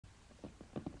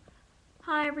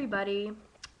Hi everybody.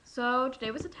 So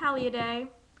today was Italia Day,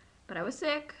 but I was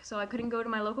sick, so I couldn't go to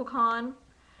my local con.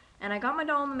 And I got my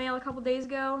doll in the mail a couple days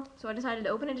ago, so I decided to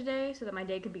open it today so that my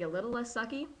day could be a little less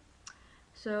sucky.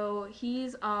 So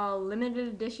he's a limited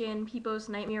edition Pipos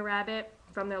Nightmare Rabbit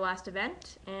from their last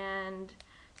event, and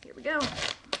here we go.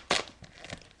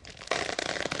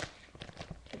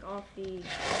 Take off the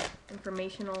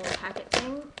informational packet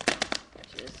thing,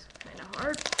 which is kind of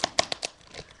hard.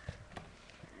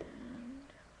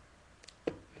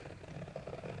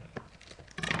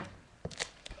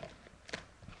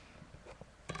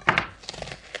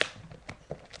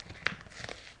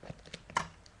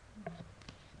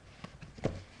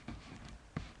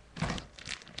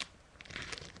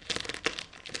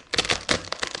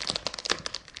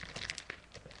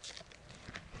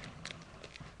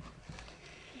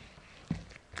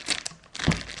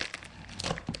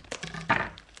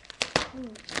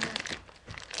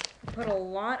 Put a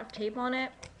lot of tape on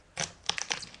it.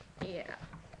 Yeah.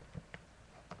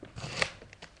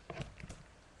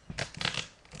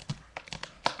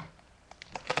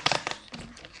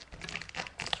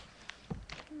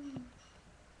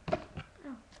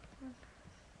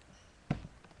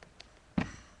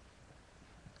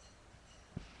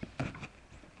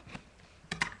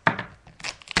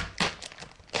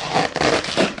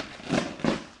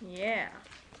 Yeah.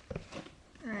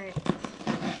 Alright.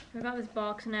 I got this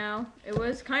box now. It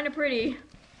was kind of pretty,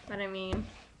 but I mean,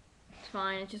 it's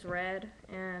fine. It's just red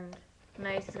and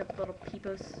nice. It's got the little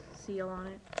Pipos seal on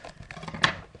it.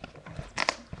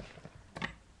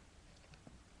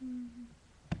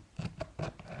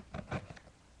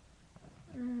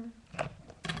 I'm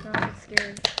a bit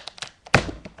scared.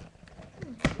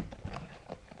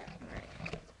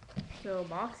 Alright. So,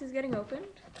 box is getting opened.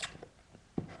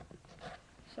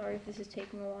 Sorry if this is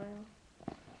taking a while.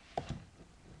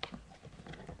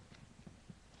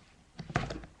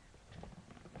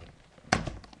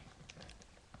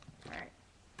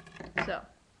 So,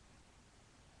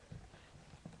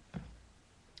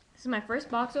 this is my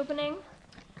first box opening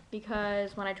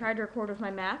because when I tried to record with my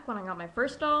Mac when I got my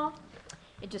first doll,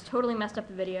 it just totally messed up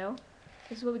the video.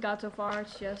 This is what we got so far.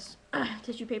 It's just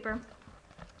tissue paper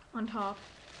on top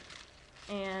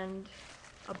and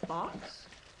a box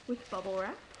with bubble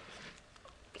wrap.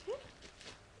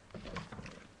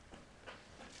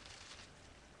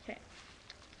 Okay,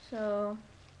 so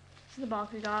this is the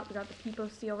box we got. We got the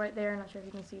Pipos seal right there. Not sure if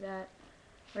you can see that.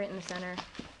 Right in the center.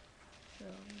 So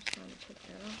I'm just going to take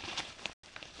that off.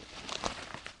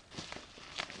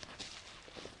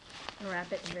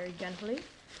 Unwrap it very gently.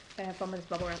 I have fun with this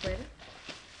bubble wrap later.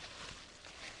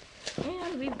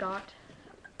 And we've got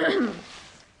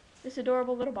this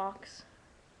adorable little box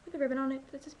with a ribbon on it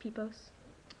that says Pipos.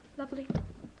 Lovely.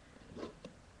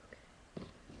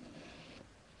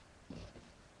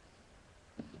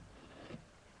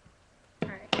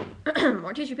 Alright.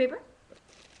 More tissue paper.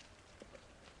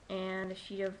 And a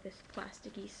sheet of this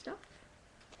plasticky stuff.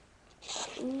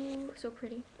 Ooh, so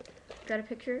pretty. Got a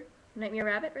picture of Nightmare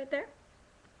Rabbit right there.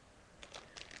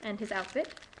 And his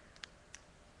outfit.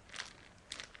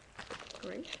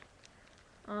 Great.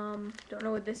 Don't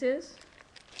know what this is.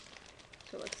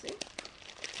 So let's see.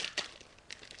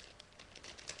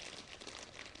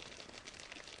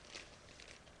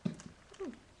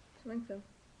 Swing film.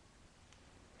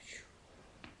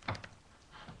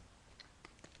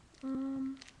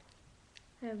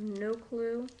 I have no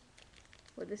clue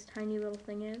what this tiny little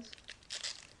thing is.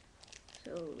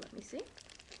 So let me see.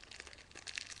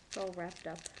 It's all wrapped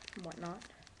up and whatnot.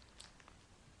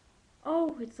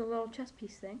 Oh, it's the little chess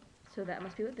piece thing. So that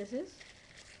must be what this is.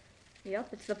 Yep,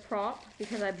 it's the prop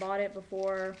because I bought it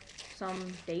before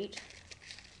some date.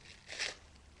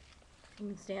 You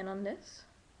can stand on this.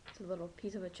 It's a little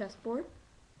piece of a chessboard.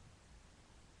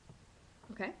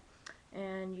 Okay.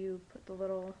 And you put the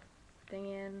little thing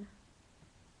in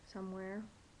somewhere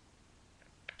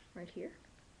right here.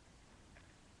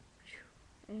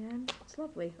 And it's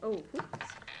lovely. Oh,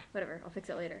 oops. Whatever, I'll fix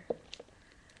it later.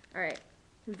 Alright,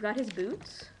 we've got his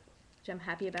boots, which I'm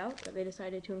happy about that they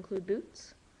decided to include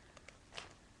boots,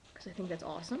 because I think that's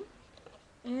awesome.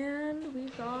 And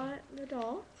we've got the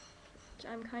doll, which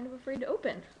I'm kind of afraid to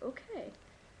open. Okay.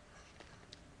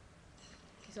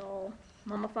 He's all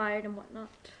mummified and whatnot.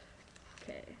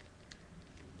 Okay.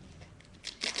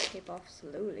 Tape off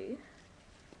slowly.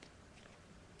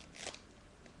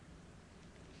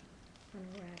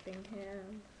 Unwrapping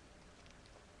him.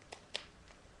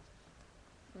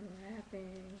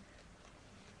 Unwrapping.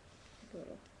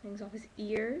 Little things off his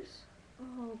ears.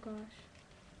 Oh gosh.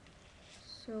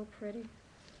 So pretty.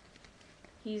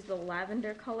 He's the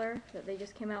lavender color that they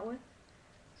just came out with.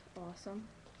 It's awesome.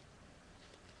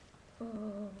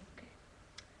 Oh, okay.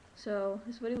 So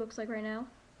this is what he looks like right now.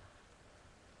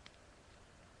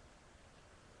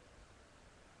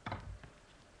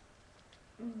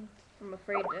 I'm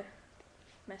afraid to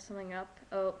mess something up.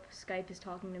 Oh, Skype is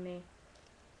talking to me.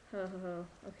 Ho ho ho.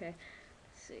 Okay.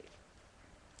 Let's see.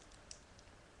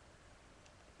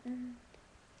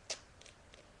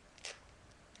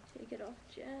 Take it off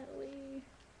gently.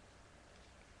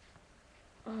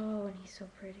 Oh, and he's so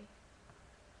pretty.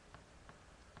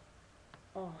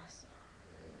 Awesome.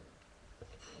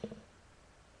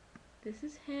 This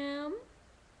is him.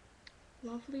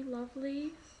 Lovely,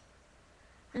 lovely.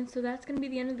 And so that's going to be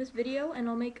the end of this video, and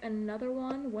I'll make another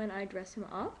one when I dress him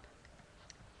up.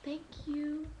 Thank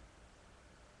you.